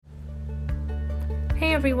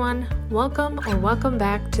Hey everyone, welcome or welcome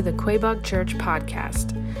back to the Quabog Church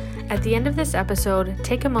podcast. At the end of this episode,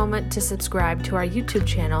 take a moment to subscribe to our YouTube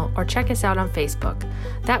channel or check us out on Facebook.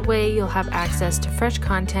 That way you'll have access to fresh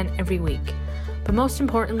content every week. But most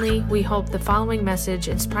importantly, we hope the following message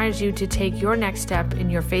inspires you to take your next step in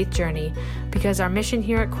your faith journey, because our mission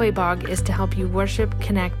here at Quabog is to help you worship,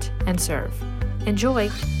 connect, and serve. Enjoy!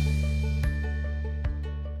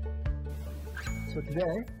 So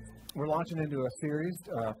today, we're launching into a series,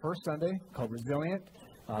 first Sunday, called Resilient,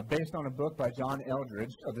 based on a book by John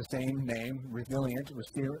Eldredge of the same name, Resilient,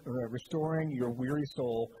 Restoring Your Weary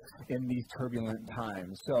Soul in These Turbulent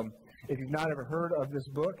Times. So if you've not ever heard of this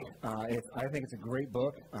book, I think it's a great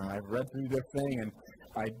book. I've read through this thing, and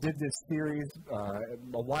I did this series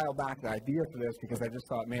a while back, the idea for this, because I just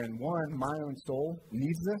thought, man, one, my own soul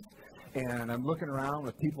needs this, and I'm looking around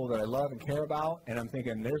with people that I love and care about, and I'm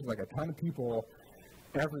thinking there's like a ton of people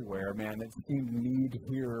everywhere, man, that seem to need to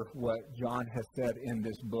hear what John has said in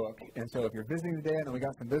this book. And so if you're visiting today, I know we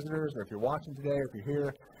got some visitors, or if you're watching today, or if you're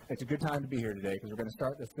here, it's a good time to be here today, because we're going to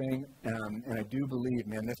start this thing, and I do believe,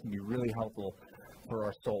 man, this can be really helpful for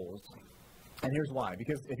our souls. And here's why.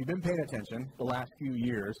 Because if you've been paying attention the last few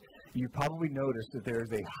years, you've probably noticed that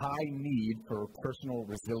there's a high need for personal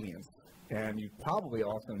resilience. And you've probably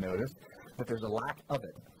also noticed that there's a lack of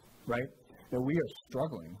it, right? That we are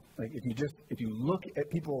struggling. Like if you look at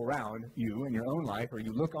people around you in your own life, or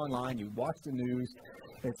you look online, you watch the news,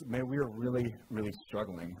 we are really, really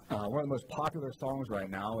struggling. One of the most popular songs right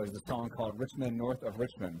now is a song called Richmond North of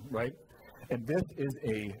Richmond, right? And this is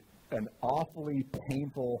an awfully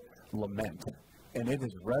painful lament. And it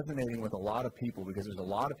is resonating with a lot of people, because there's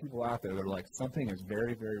a lot of people out there that are like, something is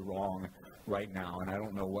very, very wrong right now, and I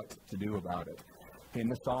don't know what to do about it. In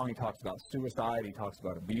this song, he talks about suicide, he talks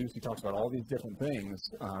about abuse, he talks about all these different things,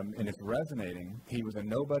 and it's resonating. He was a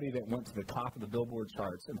nobody that went to the top of the Billboard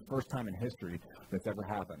charts, and the first time in history that's ever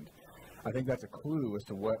happened. I think that's a clue as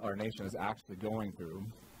to what our nation is actually going through.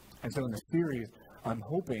 And so in the series, I'm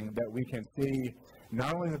hoping that we can see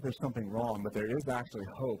not only that there's something wrong, but there is actually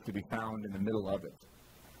hope to be found in the middle of it.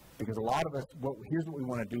 Because a lot of us, here's what we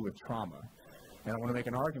want to do with trauma. And I want to make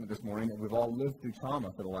an argument this morning that we've all lived through trauma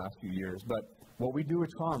for the last few years, but what we do with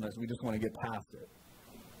trauma is we just want to get past it.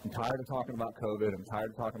 I'm tired of talking about COVID. I'm tired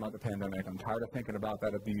of talking about the pandemic. I'm tired of thinking about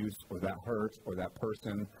that abuse or that hurt or that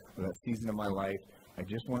person or that season of my life. I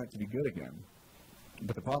just want it to be good again.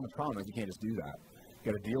 But the problem with trauma is you can't just do that.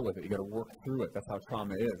 You got to deal with it. You got to work through it. That's how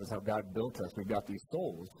trauma is. That's how God built us. We've got these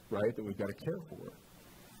souls, right, that we've got to care for.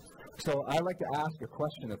 So I like to ask a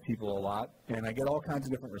question of people a lot, and I get all kinds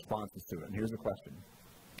of different responses to it. And here's the question.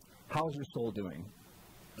 How's your soul doing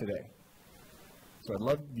today? So I'd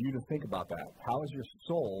love you to think about that. How is your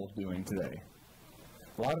soul doing today?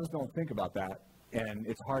 A lot of us don't think about that, and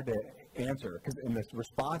it's hard to answer, because in this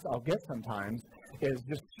response I'll get sometimes is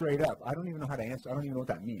just straight up, I don't even know how to answer. I don't even know what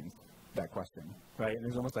that means, that question, right? And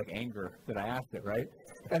there's almost like anger that I asked it, right?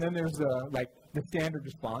 And then there's the standard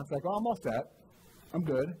response, like, oh, I'm all set. I'm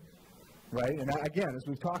good, right? And that, again, as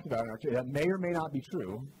we've talked about, that may or may not be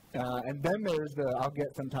true. And then there's I'll get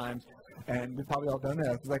sometimes, and we've probably all done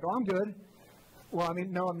this, it's like, oh, I'm good. Well, I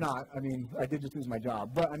mean, no, I'm not. I mean, I did just lose my job.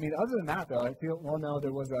 But, I mean, other than that, though, I feel, well, no,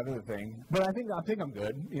 there was that other thing. But I think I'm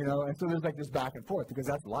good, you know. And so there's like this back and forth, because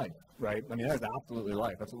that's life, right? I mean, that's absolutely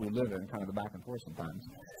life. That's what we live in, kind of the back and forth sometimes.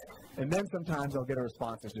 And then sometimes I'll get a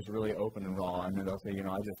response that's just really open and raw. And then they'll say, you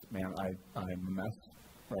know, I'm a mess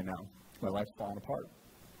right now. My life's falling apart.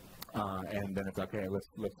 And then it's okay, let's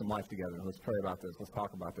live some life together. Let's pray about this. Let's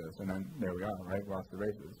talk about this. And then there we are, right? We're off the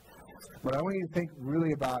races. But I want you to think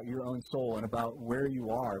really about your own soul and about where you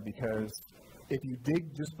are, because if you dig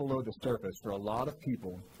just below the surface, for a lot of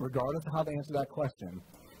people, regardless of how they answer that question,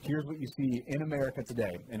 here's what you see in America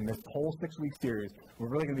today. In this whole 6-week series, we're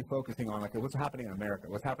really going to be focusing on what's happening in America,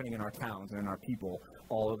 what's happening in our towns and in our people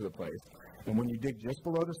all over the place. And when you dig just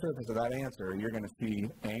below the surface of that answer, you're going to see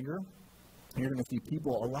anger. You're going to see a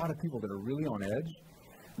lot of people that are really on edge,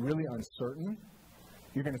 really uncertain.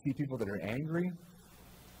 You're going to see people that are angry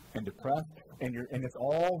and depressed, and it's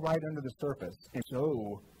all right under the surface, and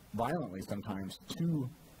so violently sometimes to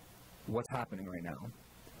what's happening right now.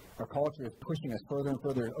 Our culture is pushing us further and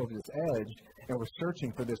further over this edge, and we're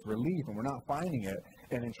searching for this relief, and we're not finding it.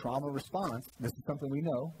 And in trauma response, this is something we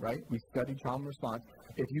know, right? We study trauma response.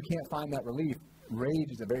 If you can't find that relief,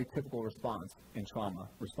 rage is a very typical response in trauma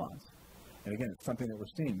response. And again, it's something that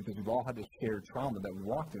we're seeing because we've all had this shared trauma that we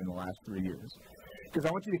walked through in the last 3 years. Because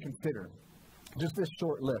I want you to consider just this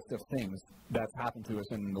short list of things that's happened to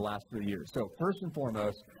us in the last 3 years. So first and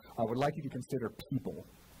foremost, I would like you to consider people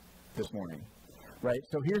this morning, right?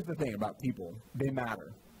 So here's the thing about people. They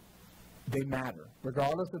matter. They matter,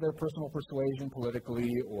 regardless of their personal persuasion,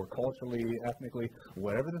 politically or culturally, ethnically,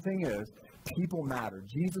 whatever the thing is, people matter.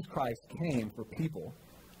 Jesus Christ came for people,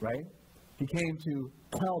 right? He came to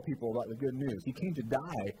tell people about the good news. He came to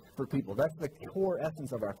die for people. That's the core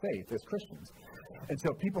essence of our faith as Christians. And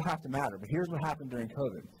so people have to matter. But here's what happened during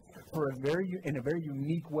COVID. In a very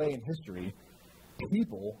unique way in history,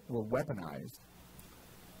 people were weaponized.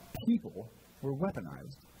 People were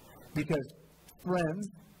weaponized. Because friends,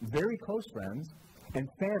 very close friends, and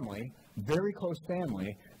family, very close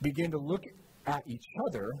family, begin to look at each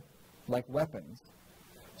other like weapons.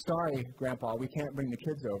 Sorry, Grandpa, we can't bring the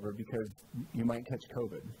kids over because you might catch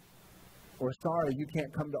COVID. Or sorry, you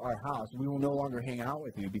can't come to our house. We will no longer hang out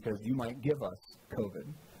with you because you might give us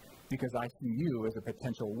COVID. Because I see you as a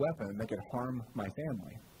potential weapon that could harm my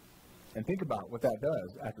family. And think about what that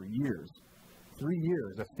does after years, 3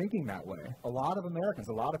 years of thinking that way. A lot of Americans,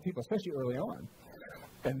 a lot of people, especially early on.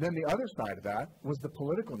 And then the other side of that was the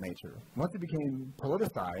political nature. Once it became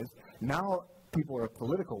politicized, now people are a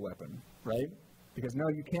political weapon, right? Because no,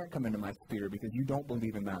 you can't come into my sphere because you don't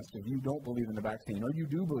believe in masks, or you don't believe in the vaccine, or you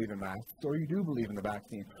do believe in masks, or you do believe in the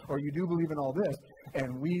vaccine, or you do believe in all this.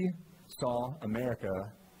 And we saw America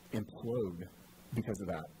implode because of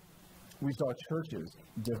that. We saw churches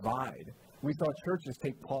divide. We saw churches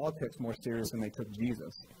take politics more serious than they took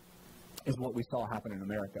Jesus, is what we saw happen in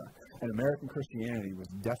America. And American Christianity was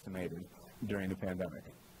decimated during the pandemic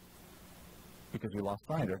because we lost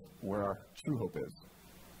sight of where our true hope is.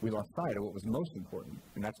 We lost sight of what was most important,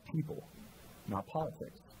 and that's people, not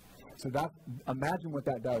politics. So imagine what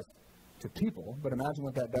that does to people, but imagine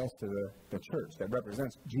what that does to the church that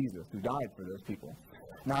represents Jesus, who died for those people.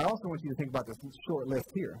 Now, I also want you to think about this short list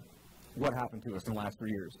here. What happened to us in the last 3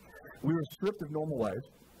 years? We were stripped of normal life.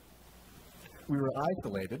 We were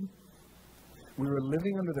isolated. We were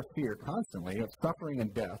living under the fear constantly of suffering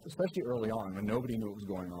and death, especially early on when nobody knew what was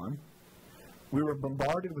going on. We were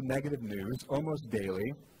bombarded with negative news almost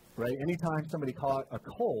daily, right? Anytime somebody caught a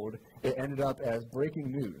cold, it ended up as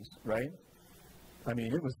breaking news, right? I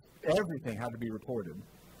mean, everything had to be reported.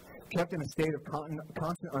 Kept in a state of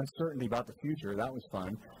constant uncertainty about the future, that was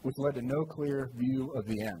fun, which led to no clear view of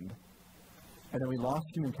the end. And then we lost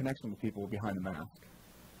human connection with people behind the mask.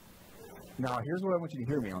 Now, here's what I want you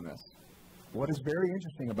to hear me on this. What is very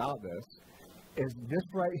interesting about this is this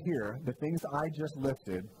right here, the things I just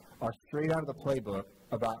listed, are straight out of the playbook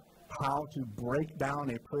about how to break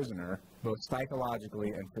down a prisoner both psychologically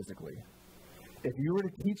and physically. If you were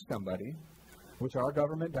to teach somebody, which our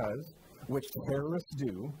government does, which terrorists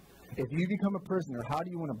do, if you become a prisoner, how do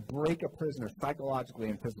you want to break a prisoner psychologically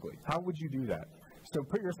and physically? How would you do that? So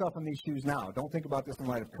put yourself in these shoes now. Don't think about this in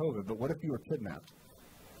light of COVID, but what if you were kidnapped?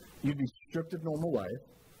 You'd be stripped of normal life.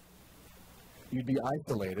 You'd be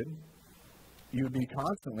isolated. You would be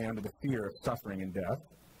constantly under the fear of suffering and death.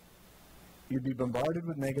 You'd be bombarded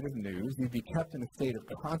with negative news. You'd be kept in a state of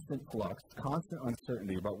constant flux, constant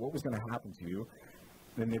uncertainty about what was going to happen to you.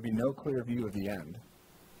 Then there'd be no clear view of the end.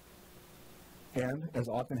 And, as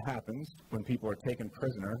often happens when people are taken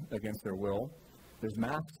prisoner against their will, there's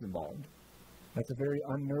masks involved. That's a very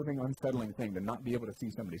unnerving, unsettling thing to not be able to see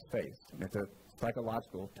somebody's face. And it's a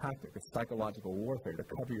psychological tactic, a psychological warfare to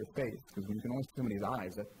cover your face, because when you can only see somebody's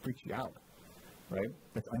eyes, that freaks you out, right?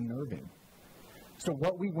 That's unnerving. So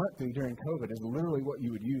what we went through during COVID is literally what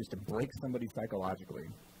you would use to break somebody psychologically.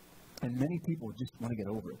 And many people just want to get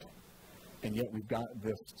over it. And yet we've got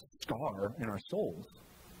this scar in our souls.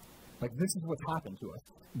 Like, this is what's happened to us.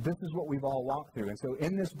 This is what we've all walked through. And so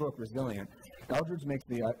in this book, Resilient, Eldridge makes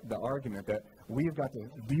the argument that we've got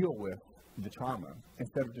to deal with the trauma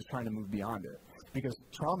instead of just trying to move beyond it. Because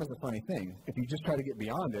trauma is a funny thing. If you just try to get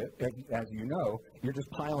beyond it, as you know, you're just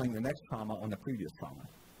piling the next trauma on the previous trauma.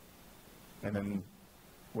 And then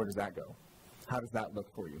where does that go? How does that look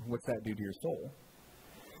for you? What's that do to your soul?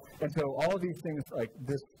 And so all of these things, like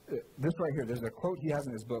this right here, there's a quote he has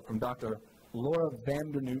in his book from Dr. Laura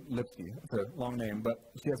Vandernoot Lipsky. It's a long name, but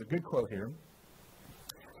she has a good quote here.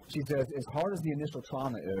 She says, as hard as the initial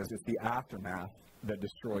trauma is, it's the aftermath that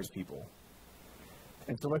destroys people.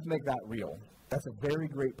 And so let's make that real. That's a very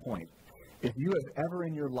great point. If you have ever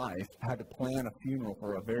in your life had to plan a funeral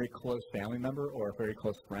for a very close family member or a very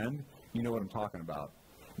close friend, you know what I'm talking about.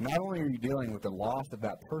 Not only are you dealing with the loss of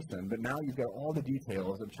that person, but now you've got all the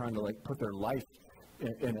details of trying to put their life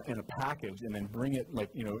in a package and then bring it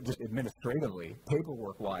just administratively,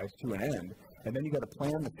 paperwork-wise, to an end. And then you got to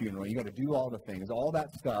plan the funeral. You got to do all the things, all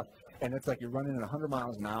that stuff. And it's like you're running at 100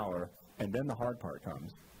 miles an hour, and then the hard part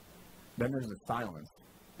comes. Then there's the silence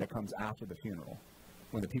that comes after the funeral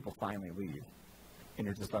when the people finally leave, and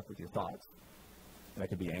you're just left with your thoughts. That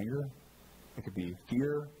could be anger. It could be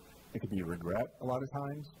fear. It could be regret a lot of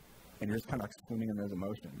times, and you're just kind of like swimming in those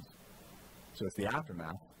emotions. So it's the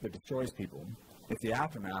aftermath that destroys people. It's the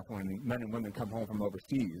aftermath when men and women come home from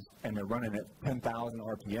overseas and they're running at 10,000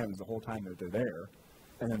 RPMs the whole time that they're there,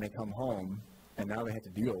 and then they come home and now they have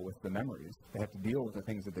to deal with the memories. They have to deal with the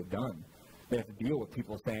things that they've done. They have to deal with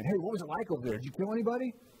people saying, hey, what was it like over there? Did you kill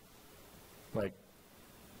anybody?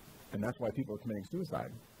 And that's why people are committing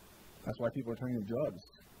suicide. That's why people are turning to drugs,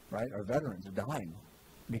 right? Our veterans are dying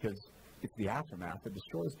because it's the aftermath that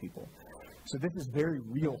destroys people. So this is very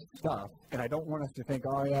real stuff, and I don't want us to think,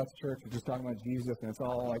 oh, yeah, it's church, we're just talking about Jesus, and it's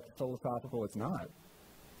all, like, philosophical. It's not.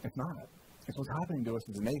 It's not. It's what's happening to us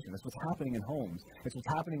as a nation. It's what's happening in homes. It's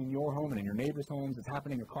what's happening in your home and in your neighbor's homes. It's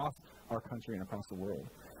happening across our country and across the world.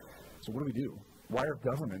 So what do? Why are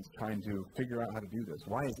governments trying to figure out how to do this?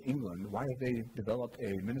 Why is England, why have they developed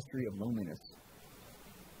a ministry of loneliness?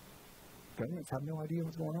 Governments have no idea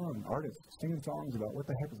what's going on. Artists singing songs about what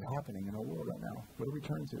the heck is happening in our world right now. What do we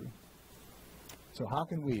turn to? So how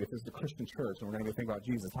can we, if this is the Christian church and we're going to think about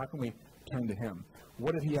Jesus, how can we turn to him?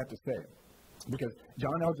 What did he have to say? Because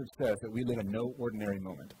John Eldridge says that we live in no ordinary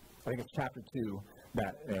moment. I think it's chapter 2,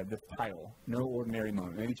 that this title, No Ordinary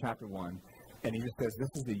Moment, maybe chapter 1. And he just says this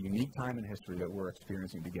is the unique time in history that we're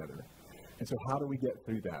experiencing together. And so how do we get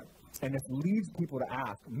through that? And this leads people to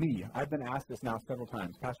ask me, I've been asked this now several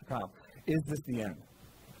times, Pastor Kyle, is this the end?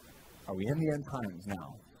 Are we in the end times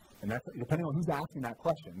now? And that's, depending on who's asking that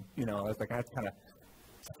question, it's like I have to kind of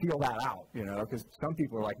feel that out, because some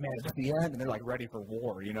people are like, man, is it the end? And they're like ready for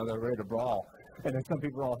war, they're ready to brawl. And then some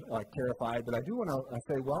people are all like terrified. But I do want to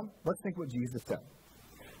say, well, let's think what Jesus said.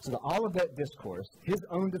 So the Olivet Discourse, his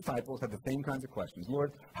own disciples had the same kinds of questions.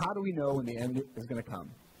 Lord, how do we know when the end is going to come?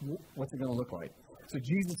 What's it going to look like? So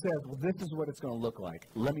Jesus says, well, this is what it's going to look like.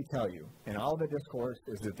 Let me tell you. And Olivet Discourse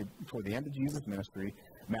is toward the end of Jesus' ministry,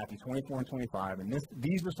 Matthew 24 and 25. And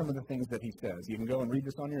these are some of the things that he says. You can go and read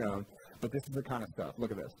this on your own, but this is the kind of stuff. Look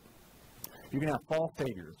at this. You're going to have false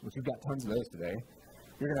saviors, which we've got tons of those today.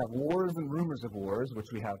 You're going to have wars and rumors of wars, which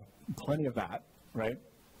we have plenty of that, right?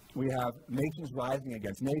 We have nations rising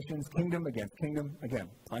against nations, kingdom against kingdom. Again,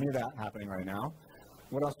 plenty of that happening right now.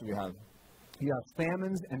 What else do we have? You have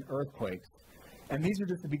famines and earthquakes. And these are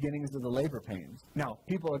just the beginnings of the labor pains. Now,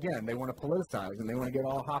 people, again, they want to politicize and they want to get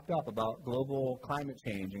all hopped up about global climate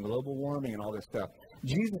change and global warming and all this stuff.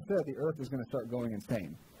 Jesus said the earth is going to start going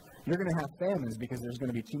insane. You're going to have famines because there's going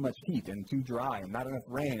to be too much heat and too dry and not enough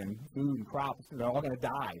rain and food and crops. They're all going to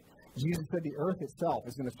die. Jesus said the earth itself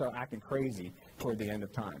is going to start acting crazy toward the end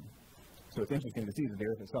of time. So it's interesting to see that the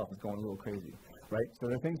earth itself is going a little crazy, right? So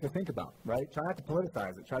there are things to think about, right? Try not to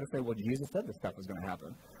politicize it. Try to say, well, Jesus said this stuff was going to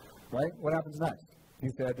happen, right? What happens next? He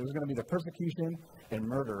said there's going to be the persecution and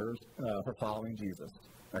murderers for following Jesus.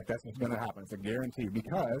 Like that's what's going to happen. It's a guarantee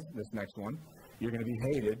because, this next one, you're going to be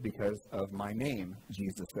hated because of my name,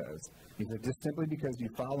 Jesus says. He said, just simply because you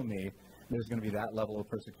follow me, there's going to be that level of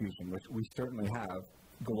persecution, which we certainly have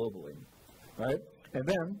globally, right? And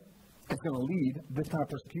then it's going to lead, this kind of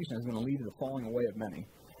persecution is going to lead to the falling away of many.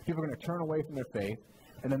 People are going to turn away from their faith,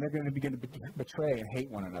 and then they're going to begin to betray and hate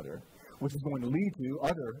one another, which is going to lead to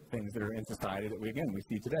other things that are in society that we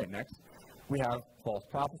see today. Next, we have false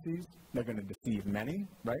prophecies. They're going to deceive many,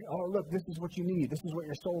 right? Oh, look, this is what you need. This is what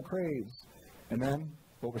your soul craves. And then,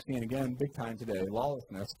 what we're seeing again, big time today,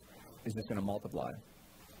 lawlessness is just going to multiply.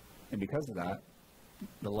 And because of that,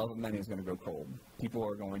 the love of many is going to go cold. People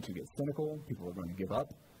are going to get cynical. People are going to give up.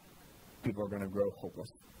 People are going to grow hopeless.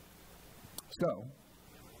 So,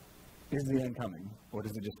 is the end coming, or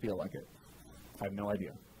does it just feel like it? I have no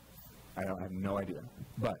idea. I have no idea.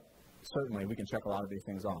 But certainly we can check a lot of these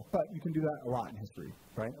things off. But you can do that a lot in history,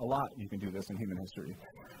 right? A lot you can do this in human history.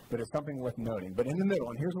 But it's something worth noting. But in the middle,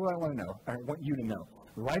 and here's what I want to know. I want you to know.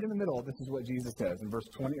 Right in the middle, this is what Jesus says in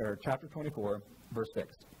chapter 24, verse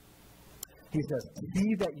 6. He says,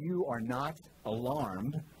 see that you are not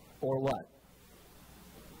alarmed, or what?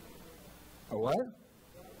 A what?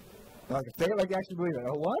 Okay, say it like you actually believe it.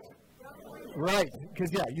 A what? Right,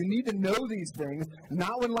 because you need to know these things,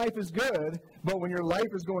 not when life is good, but when your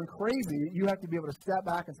life is going crazy, you have to be able to step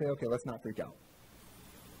back and say, okay, let's not freak out.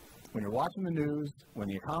 When you're watching the news, when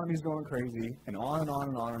the economy is going crazy, and on and on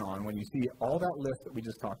and on and on, when you see all that list that we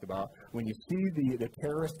just talked about, when you see the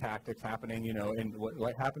terrorist tactics happening, and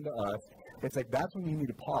what happened to us, it's like that's when you need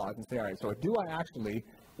to pause and say, all right, so do I actually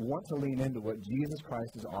want to lean into what Jesus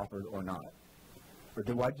Christ has offered or not? Or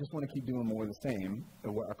do I just want to keep doing more of the same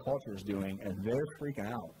of what our culture is doing, and they're freaking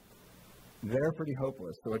out? They're pretty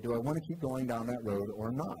hopeless. So do I want to keep going down that road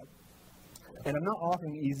or not? And I'm not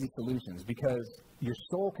offering easy solutions because your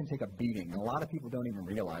soul can take a beating, and a lot of people don't even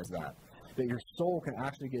realize that. that your soul can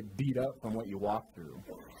actually get beat up from what you walk through.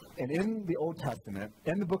 And in the Old Testament,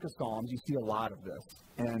 in the book of Psalms, you see a lot of this.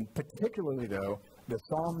 And particularly, though, the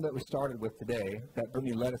psalm that we started with today, that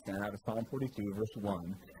Brittany led us in, out of Psalm 42, verse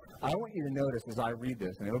 1, I want you to notice as I read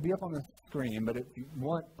this, and it'll be up on the screen, but if you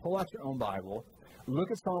want, pull out your own Bible,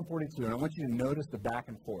 look at Psalm 42, and I want you to notice the back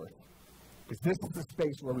and forth. Because this is the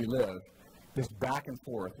space where we live, this back and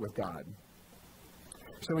forth with God.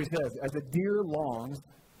 So he says, as a deer longs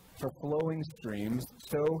for flowing streams,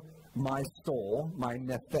 so my soul, my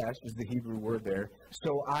nephesh is the Hebrew word there,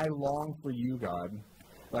 so I long for you, God.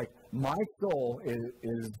 Like, my soul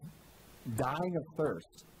is dying of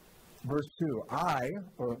thirst. Verse 2,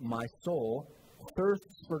 my soul,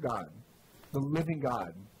 thirsts for God, the living God,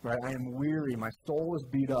 right? I am weary, my soul is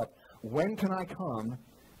beat up. When can I come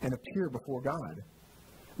and appear before God?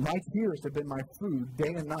 My tears have been my food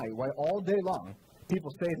day and night. Why, all day long, people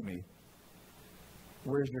say to me,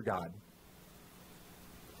 where's your God?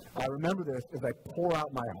 I remember this as I pour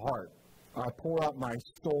out my heart. I pour out my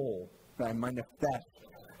soul, my nefesh.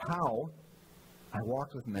 How I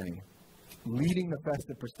walked with many, leading the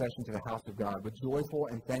festive procession to the house of God with joyful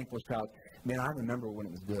and thankful shouts. Man, I remember when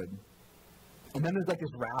it was good. And then there's like this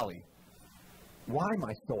rally. Why,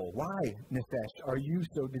 my soul? Why, nefesh, are you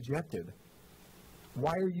so dejected?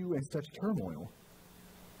 Why are you in such turmoil?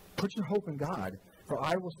 Put your hope in God, for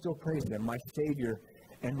I will still praise him, my Savior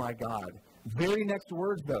and my God. Very next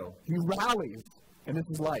words, though, he rallies, and this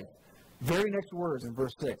is life. Very next words in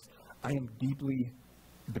verse 6, I am deeply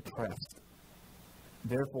depressed.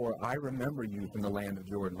 Therefore, I remember you from the land of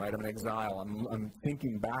Jordan, right? I'm in exile. I'm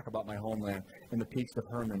thinking back about my homeland in the peaks of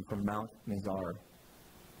Hermon from Mount Mizar.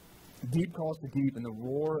 Deep calls to deep in the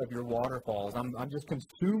roar of your waterfalls. I'm just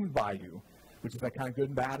consumed by you, which is like kind of good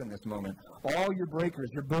and bad in this moment. All your breakers,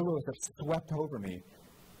 your billows have swept over me.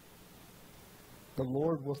 The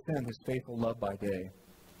Lord will send his faithful love by day.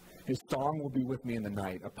 His song will be with me in the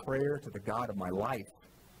night, a prayer to the God of my life.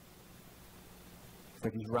 It's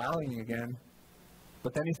like he's rallying again.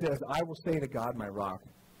 But then he says, I will say to God, my rock,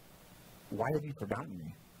 why have you forgotten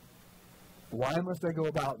me? Why must I go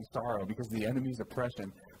about in sorrow because of the enemy's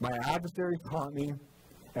oppression? My adversaries taunt me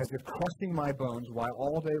as if crushing my bones, while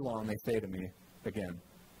all day long they say to me again,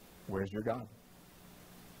 where's your God?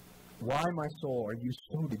 Why, my soul, are you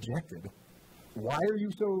so dejected? Why are you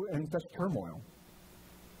so in such turmoil?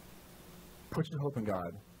 Put your hope in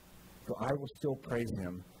God, for I will still praise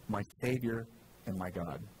him, my Savior and my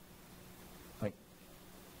God. Like,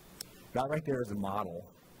 that right there is a model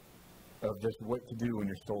of just what to do when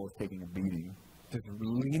your soul is taking a beating. Just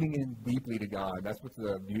leaning in deeply to God. That's what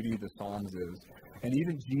the beauty of the Psalms is. And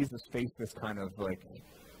even Jesus faced this kind of like,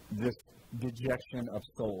 this dejection of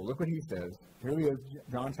soul. Look what he says. Here he is,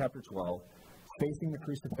 John chapter 12, facing the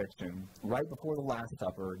crucifixion. Right before the Last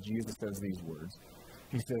Supper, Jesus says these words.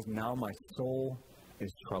 He says, now my soul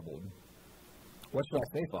is troubled. What should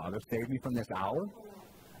I say, Father? Save me from this hour?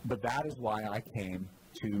 But that is why I came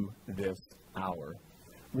to this hour.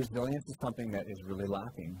 Resilience is something that is really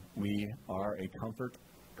lacking. We are a comfort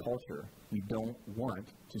culture. We don't want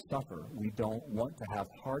to suffer. We don't want to have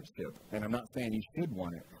hardship. And I'm not saying you should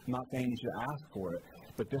want it. I'm not saying you should ask for it.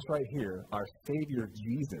 But this right here, our Savior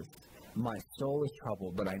Jesus, my soul is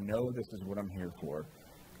troubled, but I know this is what I'm here for.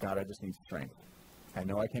 God, I just need strength. I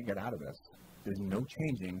know I can't get out of this. There's no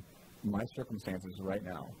changing my circumstances right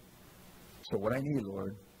now. So what I need,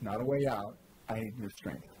 Lord, not a way out, I need your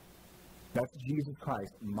strength. That's Jesus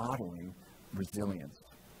Christ modeling resilience,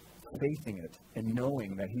 facing it, and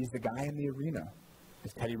knowing that he's the guy in the arena.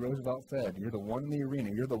 As Teddy Roosevelt said, you're the one in the arena.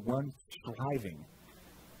 You're the one striving.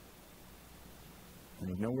 And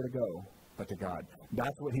there's nowhere to go but to God.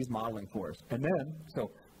 That's what he's modeling for us. And then, so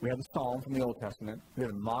we have the Psalm from the Old Testament. We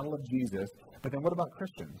have the model of Jesus. But then what about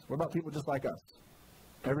Christians? What about people just like us?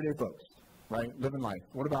 Everyday folks, right? Living life.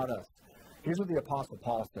 What about us? Here's what the Apostle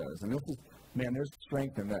Paul says. And this is, man, there's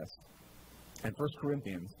strength in this. In 2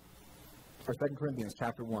 Corinthians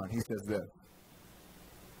chapter 1, he says this.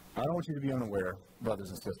 I don't want you to be unaware, brothers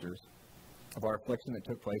and sisters, of our affliction that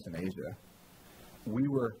took place in Asia. We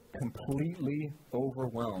were completely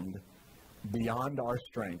overwhelmed beyond our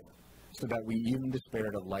strength, so that we even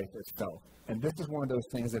despaired of life itself. And this is one of those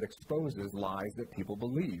things that exposes lies that people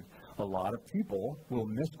believe. A lot of people will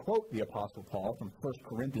misquote the Apostle Paul from 1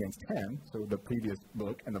 Corinthians 10, so the previous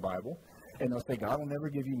book in the Bible, and they'll say, God will never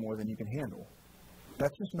give you more than you can handle.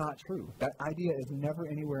 That's just not true. That idea is never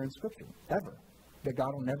anywhere in Scripture, ever. That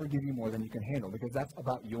God will never give you more than you can handle, because that's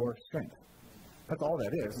about your strength. That's all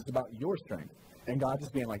that is. It's about your strength. And God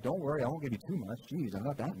just being like, don't worry, I won't give you too much. Jeez, I'm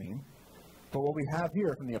not that mean. But what we have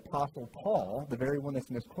here from the Apostle Paul, the very one that's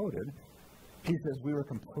misquoted, He says we were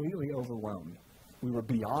completely overwhelmed. We were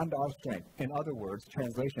beyond our strength. In other words,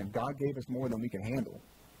 translation, God gave us more than we could handle.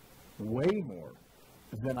 Way more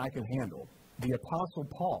than I could handle. The Apostle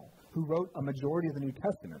Paul, who wrote a majority of the New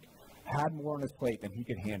Testament, had more on his plate than he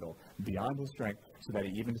could handle, beyond his strength, so that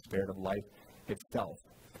he even despaired of life itself.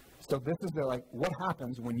 So this is what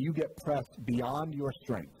happens when you get pressed beyond your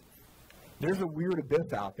strength. There's a weird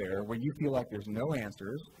abyss out there where you feel like there's no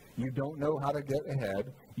answers, you don't know how to get ahead,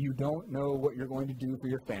 you don't know what you're going to do for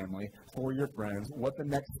your family, for your friends, what the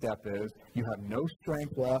next step is, you have no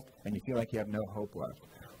strength left, and you feel like you have no hope left.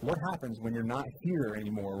 What happens when you're not here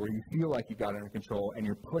anymore, where you feel like you got it under control, and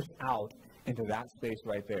you're pushed out into that space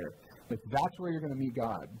right there? Like, that's where you're going to meet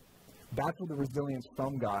God. That's where the resilience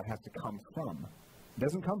from God has to come from. It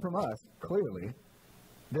doesn't come from us, clearly.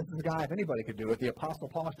 This is a guy, if anybody could do it, the Apostle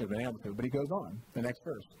Paul should have been able to, but he goes on, the next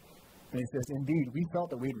verse. And he says, indeed, we felt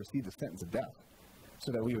that we had received the sentence of death,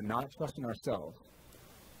 so that we would not trust in ourselves,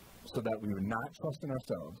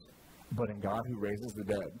 but in God who raises the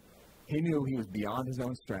dead. He knew he was beyond his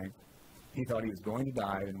own strength. He thought he was going to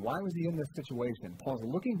die. And why was he in this situation? Paul's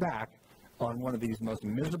looking back on one of these most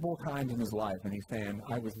miserable times in his life, and he's saying,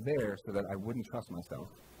 I was there so that I wouldn't trust myself,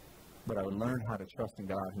 but I would learn how to trust in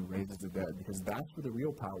God who raises the dead, because that's where the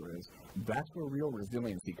real power is. That's where real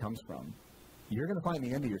resiliency comes from. You're going to find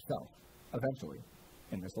the end of yourself, eventually,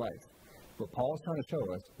 in this life. What Paul is trying to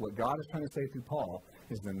show us, what God is trying to say through Paul,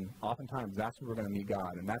 is then oftentimes that's where we're going to meet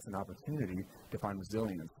God, and that's an opportunity to find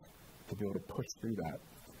resilience, to be able to push through that.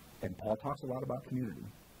 And Paul talks a lot about community,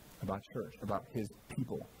 about church, about his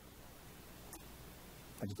people.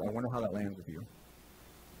 I wonder how that lands with you.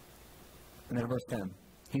 And then verse 10,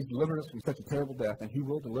 he's delivered us from such a terrible death, and he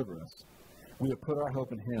will deliver us. We have put our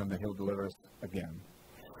hope in him that he'll deliver us again.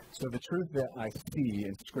 So the truth that I see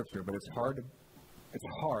in Scripture, but it's hard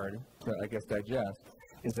to, I guess, digest,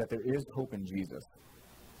 is that there is hope in Jesus.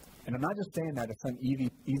 And I'm not just saying that as some easy,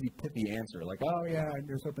 pithy answer, like, oh yeah,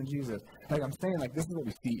 there's hope in Jesus. Like, I'm saying, like, this is what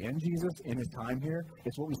we see in Jesus, in his time here.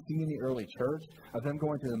 It's what we see in the early church, of them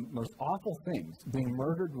going through the most awful things, being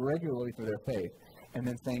murdered regularly for their faith, and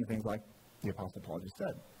then saying things like the Apostle Paul just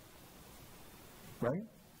said. Right?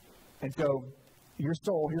 And so, your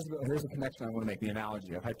soul, here's a connection I want to make, the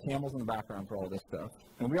analogy. I've had camels in the background for all this stuff.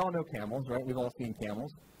 And we all know camels, right? We've all seen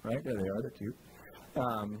camels, right? There they are, they're cute.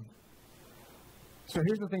 So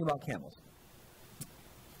here's the thing about camels.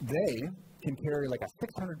 They can carry like a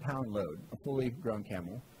 600-pound load, a fully grown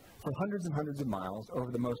camel, for hundreds and hundreds of miles over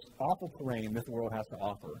the most awful terrain this world has to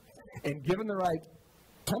offer. And given the right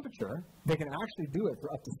temperature, they can actually do it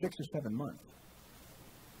for up to 6 or 7 months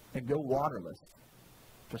and go waterless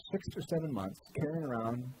for 6 or 7 months, carrying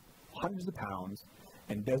around hundreds of pounds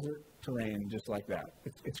in desert terrain just like that.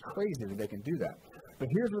 It's crazy that they can do that. But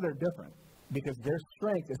here's where they're different, because their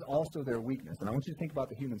strength is also their weakness. And I want you to think about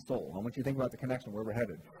the human soul. I want you to think about the connection where we're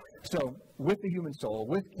headed. So with the human soul,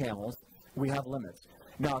 with camels, we have limits.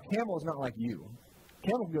 Now, a camel is not like you.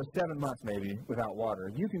 Camel can go 7 months maybe without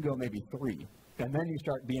water. You can go maybe 3. And then you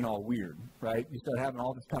start being all weird, right? You start having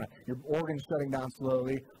all this kind of, your organs shutting down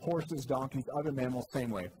slowly. Horses, donkeys, other mammals, same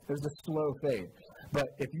way. There's a slow fade. But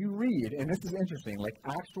if you read, and this is interesting, like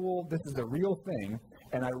this is a real thing,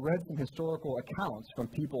 and I read some historical accounts from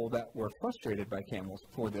people that were frustrated by camels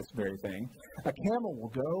for this very thing. A camel will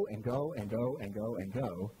go and go and go and go and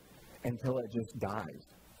go until it just dies.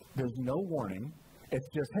 There's no warning. It's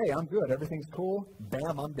just, hey, I'm good, everything's cool,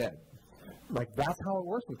 bam, I'm dead. Like, that's how it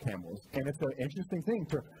works with camels. And it's an interesting thing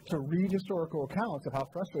to read historical accounts of how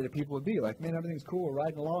frustrated people would be. Like, man, everything's cool, we're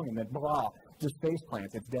riding along, and then, blah, just face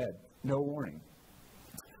plants, it's dead. No warning.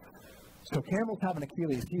 So camels have an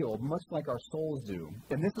Achilles heel, much like our souls do.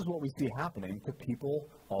 And this is what we see happening to people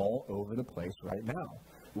all over the place right now.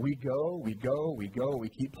 We go, we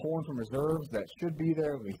keep pulling from reserves that should be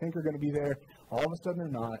there, we think are going to be there. All of a sudden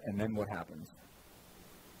they're not, and then what happens?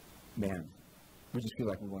 Man, we just feel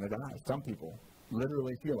like we want to die. Some people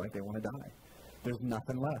literally feel like they want to die. There's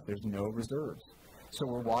nothing left. There's no reserves. So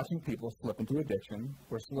we're watching people slip into addiction.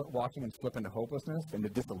 We're watching them slip into hopelessness, into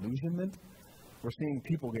disillusionment. We're seeing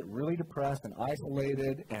people get really depressed and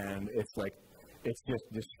isolated, and it's just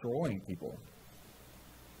destroying people.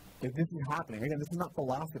 If this is happening, again, this is not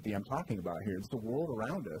philosophy I'm talking about here. It's the world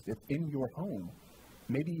around us. It's in your home,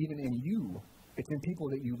 maybe even in you. It's in people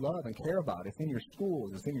that you love and care about. It's in your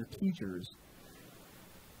schools. It's in your teachers.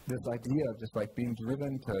 This idea of just like being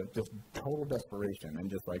driven to just total desperation and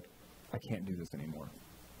just like, I can't do this anymore.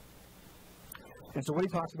 And so what he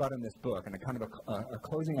talks about in this book, and a kind of a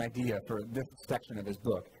closing idea for this section of his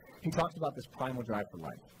book, he talks about this primal drive for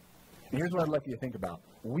life. And here's what I'd like you to think about.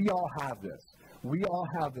 We all have this. We all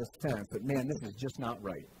have this sense that, man, this is just not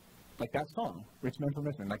right. Like that song, Rich Men for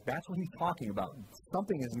Richmond. Like that's what he's talking about.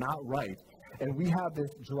 Something is not right. And we have this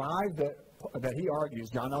drive that he argues,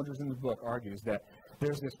 John Eldridge in the book argues, that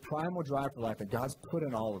there's this primal drive for life that God's put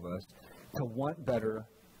in all of us to want better,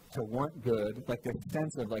 to want good, like this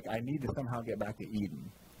sense of like, I need to somehow get back to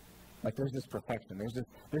Eden. Like there's this perfection. There's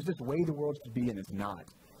this way the world should be and it's not.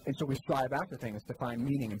 And so we strive after things to find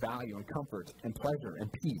meaning and value and comfort and pleasure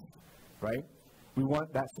and peace, right? We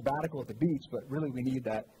want that sabbatical at the beach, but really we need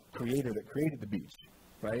that creator that created the beach,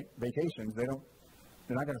 right? Vacations, they're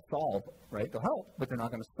not going to solve, right? They'll help, but they're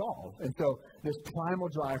not going to solve. And so this primal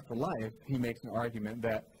drive for life, he makes an argument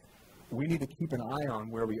that we need to keep an eye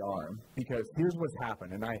on where we are, because here's what's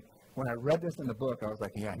happened. And when I read this in the book, I was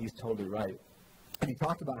like, yeah, he's totally right. And he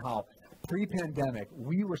talked about how pre-pandemic,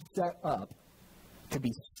 we were set up to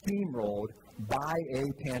be steamrolled by a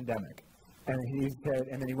pandemic. And he said,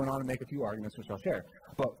 and then he went on to make a few arguments, which I'll share.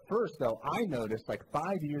 But first, though, I noticed like 5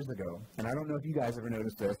 years ago, and I don't know if you guys ever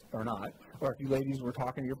noticed this or not, or if you ladies were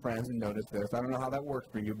talking to your friends and noticed this. I don't know how that works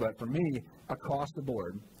for you, but for me, across the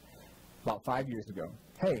board, about 5 years ago,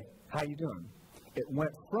 hey, how you doing? It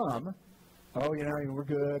went from, oh, we're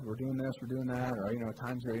good, we're doing this, we're doing that, or,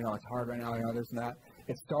 times are, it's hard right now, this and that.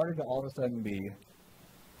 It started to all of a sudden be,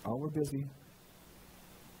 oh, we're busy.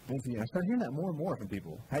 Busy. And I started hearing that more and more from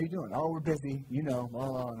people. How you doing? Oh, we're busy. And I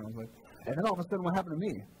was like, and then all of a sudden, what happened to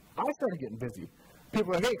me? I started getting busy. People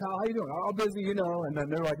were like, hey, Kyle, how you doing? Oh, busy, And then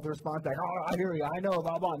they're like, the response back, oh, I hear you, I know,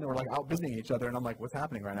 blah, blah. And they were like out visiting each other. And I'm like, what's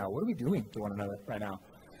happening right now? What are we doing to one another right now?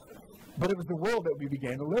 But it was the world that we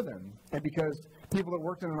began to live in. And because people that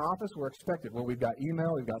worked in an office were expected, well, we've got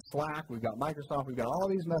email, we've got Slack, we've got Microsoft, we've got all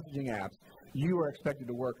these messaging apps. You are expected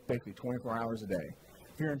to work basically 24 hours a day.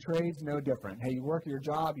 If you're in trades, no different. Hey, you work your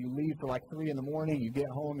job, you leave for like 3 in the morning, you get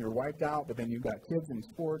home, you're wiped out, but then you've got kids and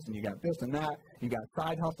sports, and you got this and that. You got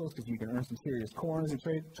side hustles because you can earn some serious coin as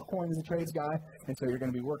a trades guy, and so you're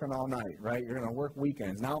going to be working all night, right? You're going to work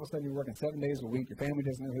weekends. Now all of a sudden you're working 7 days a week. Your family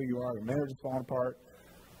doesn't know who you are. Your marriage is falling apart.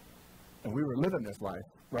 And we were living this life,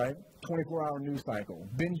 right? 24-hour news cycle,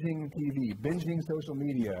 binging TV, binging social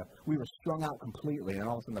media. We were strung out completely, and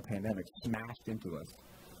all of a sudden the pandemic smashed into us.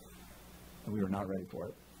 And we were not ready for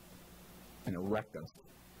it. And it wrecked us.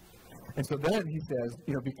 And so then he says,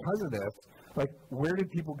 because of this, like, where did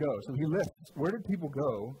people go? So he lists, where did people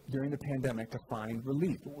go during the pandemic to find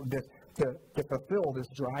relief, to fulfill this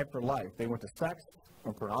drive for life? They went to sex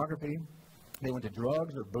or pornography. They went to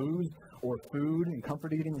drugs or booze or food and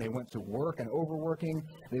comfort eating. They went to work and overworking.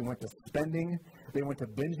 They went to spending. They went to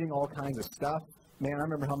binging all kinds of stuff. Man, I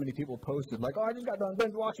remember how many people posted, like, oh, I just got done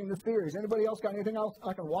binge watching this series. Anybody else got anything else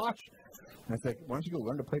I can watch? And it's like, why don't you go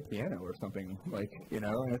learn to play piano or something? Like, and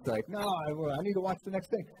it's like, no, I need to watch the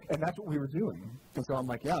next thing. And that's what we were doing. And so I'm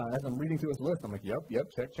like, yeah, as I'm reading through this list, I'm like, yep,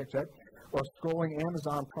 check. Or scrolling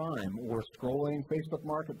Amazon Prime, or scrolling Facebook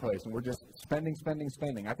Marketplace, and we're just spending.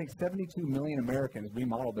 I think 72 million Americans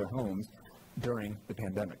remodeled their homes during the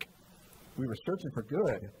pandemic. We were searching for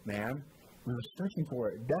good, man. We were searching for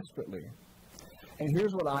it desperately. And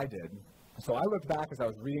here's what I did. So I looked back as I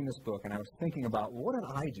was reading this book, and I was thinking about, well, what did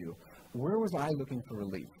I do? Where was I looking for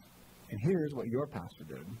relief? And here's what your pastor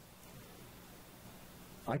did.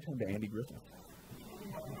 I turned to Andy Griffith.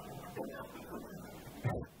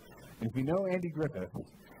 If you know Andy Griffith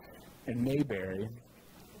and Mayberry,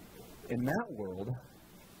 in that world,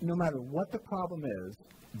 no matter what the problem is,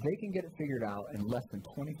 they can get it figured out in less than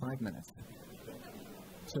 25 minutes.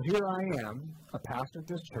 So here I am, a pastor at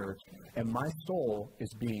this church, and my soul is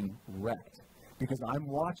being wrecked because I'm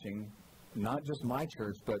watching not just my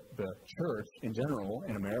church, but the church in general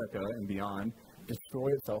in America and beyond destroy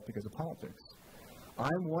itself because of politics.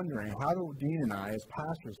 I'm wondering, how do Dean and I, as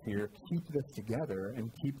pastors here, keep this together and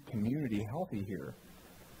keep community healthy here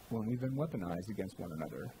when we've been weaponized against one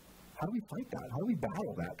another? How do we fight that? How do we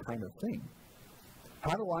battle that kind of thing?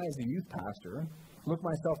 How do I, as a youth pastor, look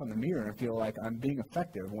myself in the mirror and feel like I'm being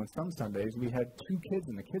effective when some Sundays we had 2 kids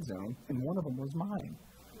in the kids zone and one of them was mine?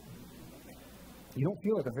 You don't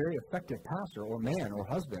feel like a very effective pastor or man or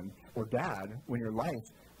husband or dad when your life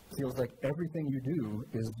feels like everything you do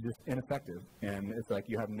is just ineffective, and it's like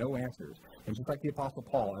you have no answers. And just like the Apostle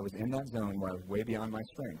Paul, I was in that zone where I was way beyond my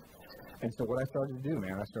strength. And so what I started to do,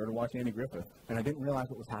 man, I started watching Andy Griffith, and I didn't realize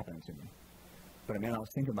what was happening to me. But, man, I was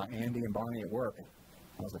thinking about Andy and Bonnie at work.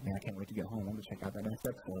 I was like, man, I can't wait to get home. I'm going to check out that next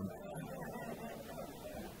episode.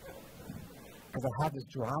 Because I had this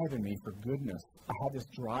drive in me for goodness. I had this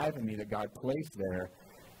drive in me that God placed there,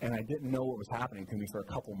 and I didn't know what was happening to me for a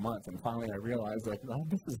couple months. And finally I realized, like, oh,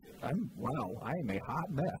 I am a hot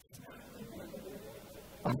mess.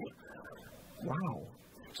 Wow.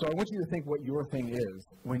 So I want you to think what your thing is.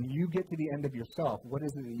 When you get to the end of yourself, what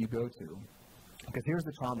is it that you go to? Because here's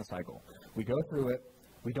the trauma cycle. We go through it.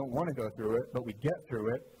 We don't want to go through it, but we get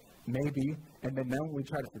through it, maybe, and then we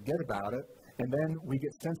try to forget about it, and then we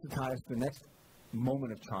get sensitized to the next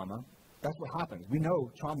moment of trauma. That's what happens. We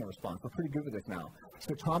know trauma response. We're pretty good with this now.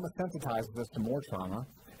 So trauma sensitizes us to more trauma,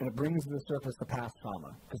 and it brings to the surface the past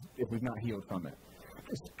trauma, because if we've not healed from it.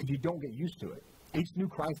 Because you don't get used to it. Each new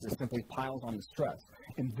crisis simply piles on the stress.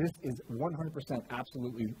 And this is 100%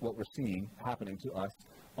 absolutely what we're seeing happening to us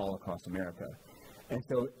all across America. And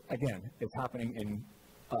so, again, it's happening in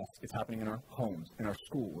us. It's happening in our homes, in our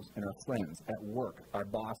schools, in our friends, at work, our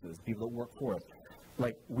bosses, people that work for us.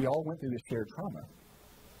 Like, we all went through this shared trauma.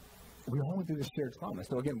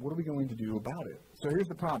 So, again, what are we going to do about it? So here's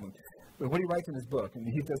the problem. What he writes in his book, and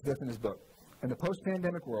he says this in his book, in the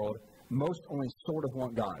post-pandemic world, most only sort of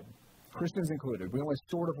want God. Christians included. We only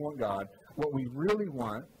sort of want God. What we really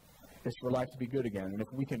want is for life to be good again. And if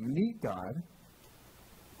we can meet God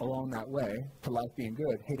along that way to life being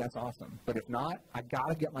good, hey, that's awesome. But if not, I got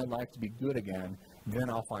to get my life to be good again, then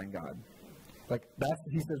I'll find God. Like,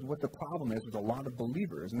 he says what the problem is with a lot of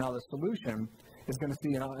believers. Now, the solution is going to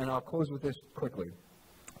see, and I'll close with this quickly.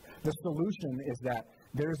 The solution is that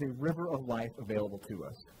there's a river of life available to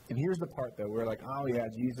us. And here's the part, though. We're like, oh, yeah,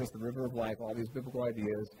 Jesus, the river of life, all these biblical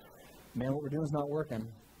ideas. Man, what we're doing is not working.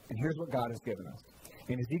 And here's what God has given us.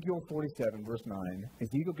 In Ezekiel 47, verse 9,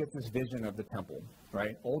 Ezekiel gets this vision of the temple,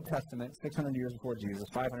 right? Old Testament, 600 years before Jesus,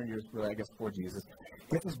 500 years, really, I guess, before Jesus.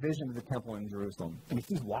 Gets this vision of the temple in Jerusalem. And he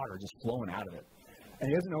sees water just flowing out of it. And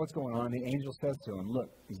he doesn't know what's going on. The angel says to him, look,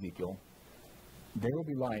 Ezekiel, there will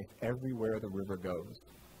be life everywhere the river goes.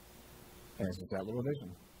 And it's just that little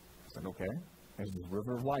vision. It's like, okay, there's this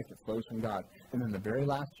river of life that flows from God. And then the very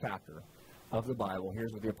last chapter of the Bible,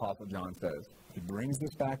 here's what the Apostle John says. He brings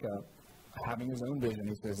this back up, having his own vision.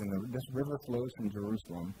 He says, this river flows from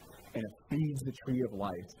Jerusalem, and it feeds the tree of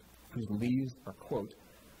life, whose leaves are, quote,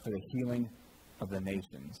 for the healing of the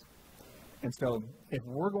nations. And so if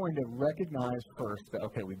we're going to recognize first that,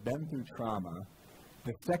 okay, we've been through trauma,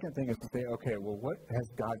 the second thing is to say, okay, well, what has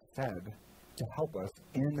God said to help us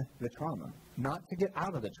in the trauma? Not to get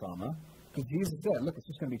out of the trauma, because Jesus said, look, it's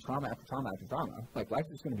just going to be trauma after trauma after trauma. Like, life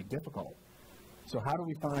is going to be difficult. So how do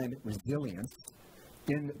we find resilience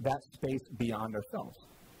in that space beyond ourselves?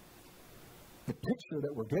 The picture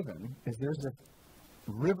that we're given is there's this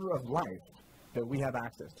river of life that we have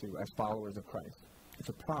access to as followers of Christ. It's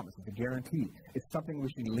a promise. It's a guarantee. It's something we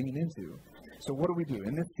should lean into. So what do we do?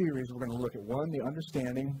 In this series, we're going to look at, one, the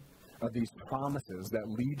understanding of these promises that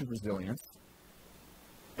lead to resilience.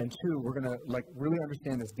 And two, we're going to really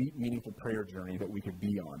understand this deep, meaningful prayer journey that we could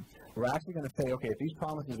be on. We're actually going to say, okay, if these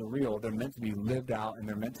promises are real, they're meant to be lived out and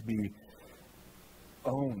they're meant to be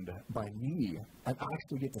owned by me. I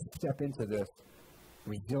actually get to step into this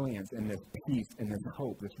resilience and this peace and this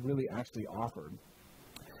hope that's really actually offered.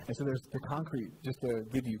 And so there's the concrete, just to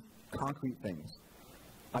give you concrete things.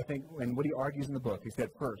 I think, and what he argues in the book, he said,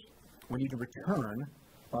 first, we need to return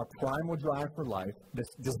our primal drive for life, this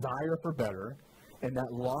desire for better, and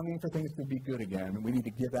that longing for things to be good again. We need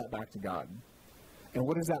to give that back to God. And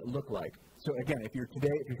what does that look like? So again, if you're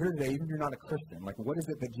here today, even if you're not a Christian, like, what is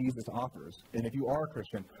it that Jesus offers? And if you are a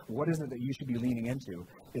Christian, what is it that you should be leaning into?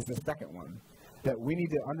 Is the second one. That we need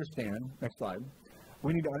to understand, next slide,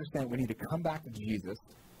 we need to understand we need to come back to Jesus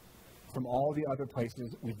from all the other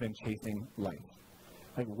places we've been chasing life.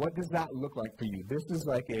 Like, what does that look like for you? This is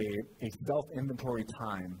like a self-inventory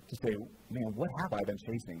time to say, man, what have I been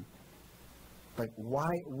chasing? Like,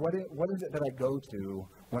 what is it that I go to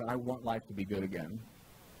when I want life to be good again?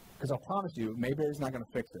 Because I'll promise you, Mayberry's not going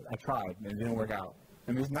to fix it. I tried, and it didn't work out.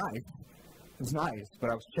 I mean, it was nice. It was nice, but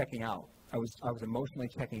I was checking out. I was emotionally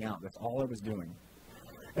checking out. That's all I was doing.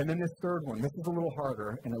 And then this third one, this is a little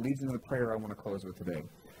harder, and it leads into the prayer I want to close with today.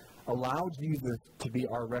 Allow Jesus to be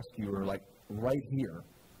our rescuer, like right here.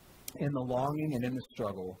 In the longing and in the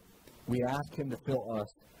struggle, we ask him to fill us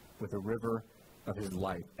with a river of his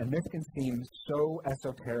life. And this can seem so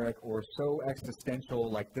esoteric or so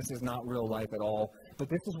existential, like this is not real life at all, but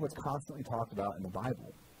this is what's constantly talked about in the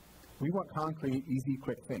Bible. We want concrete, easy,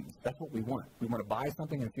 quick things. That's what we want. We want to buy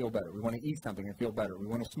something and feel better. We want to eat something and feel better. We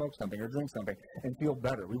want to smoke something or drink something and feel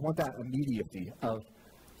better. We want that immediacy of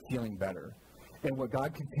feeling better. And what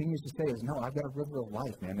God continues to say is, no, I've got a river of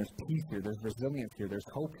life, man. There's peace here. There's resilience here. There's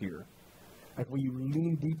hope here. Like, when you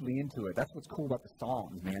lean deeply into it, that's what's cool about the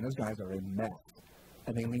Psalms, man. Those guys are a mess.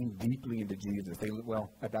 And they lean deeply into Jesus. Well,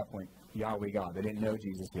 at that point, Yahweh God. They didn't know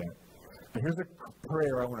Jesus yet. But here's a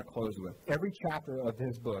prayer I want to close with. Every chapter of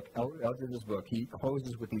his book, Eldridge's book, he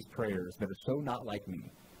closes with these prayers that are so not like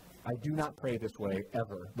me. I do not pray this way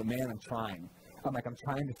ever, but man, I'm trying. I'm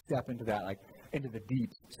trying to step into that, into the deep,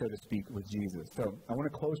 so to speak, with Jesus. So I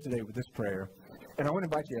want to close today with this prayer. And I want to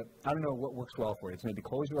invite you, I don't know what works well for you. It's maybe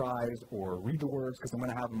close your eyes or read the words because I'm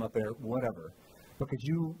going to have them up there, whatever. But could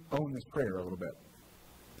you own this prayer a little bit?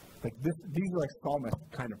 These are psalmist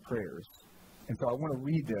kind of prayers. And so I want to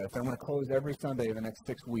read this. I want to close every Sunday in the next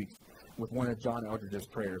 6 weeks with one of John Eldredge's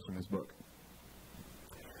prayers from his book.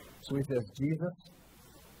 So he says, Jesus,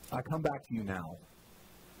 I come back to you now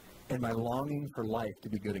in my longing for life to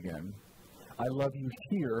be good again. I love you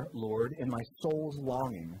here, Lord, in my soul's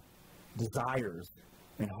longing, desires,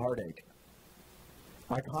 and heartache.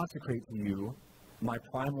 I consecrate to you my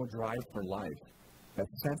primal drive for life, that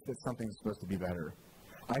sense that something's supposed to be better.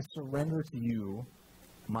 I surrender to you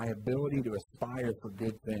my ability to aspire for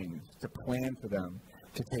good things, to plan for them,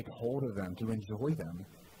 to take hold of them, to enjoy them,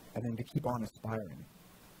 and then to keep on aspiring.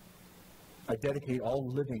 I dedicate all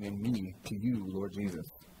living in me to you, Lord Jesus.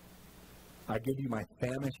 I give you my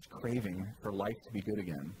famished craving for life to be good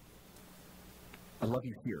again. I love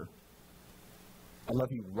you here. I love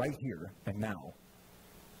you right here and now.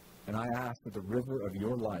 And I ask that the river of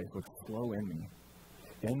your life would flow in me,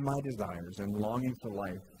 in my desires and longing for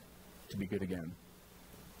life to be good again.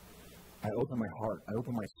 I open my heart, I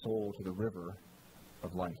open my soul to the river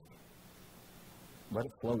of life. Let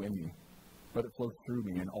it flow in me. Let it flow through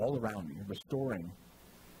me and all around me, restoring,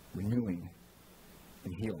 renewing,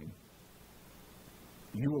 and healing.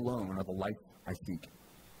 You alone are the life I seek.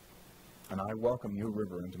 And I welcome your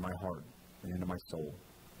river into my heart and into my soul.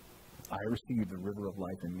 I receive the river of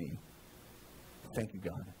life in me. Thank you,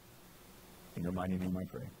 God. In your mighty name I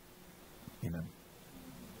pray. Amen.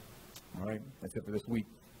 All right, that's it for this week.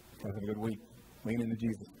 Have a good week. Lean into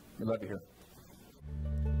Jesus. We love you here.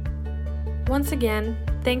 Once again,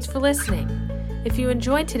 thanks for listening. If you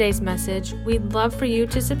enjoyed today's message, we'd love for you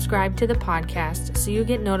to subscribe to the podcast so you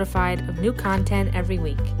get notified of new content every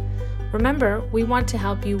week. Remember, we want to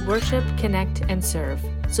help you worship, connect, and serve.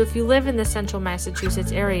 So if you live in the central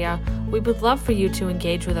Massachusetts area, we would love for you to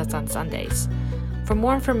engage with us on Sundays. For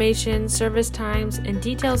more information, service times, and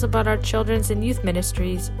details about our children's and youth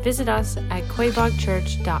ministries, visit us at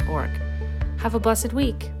quabogchurch.org. Have a blessed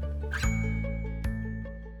week.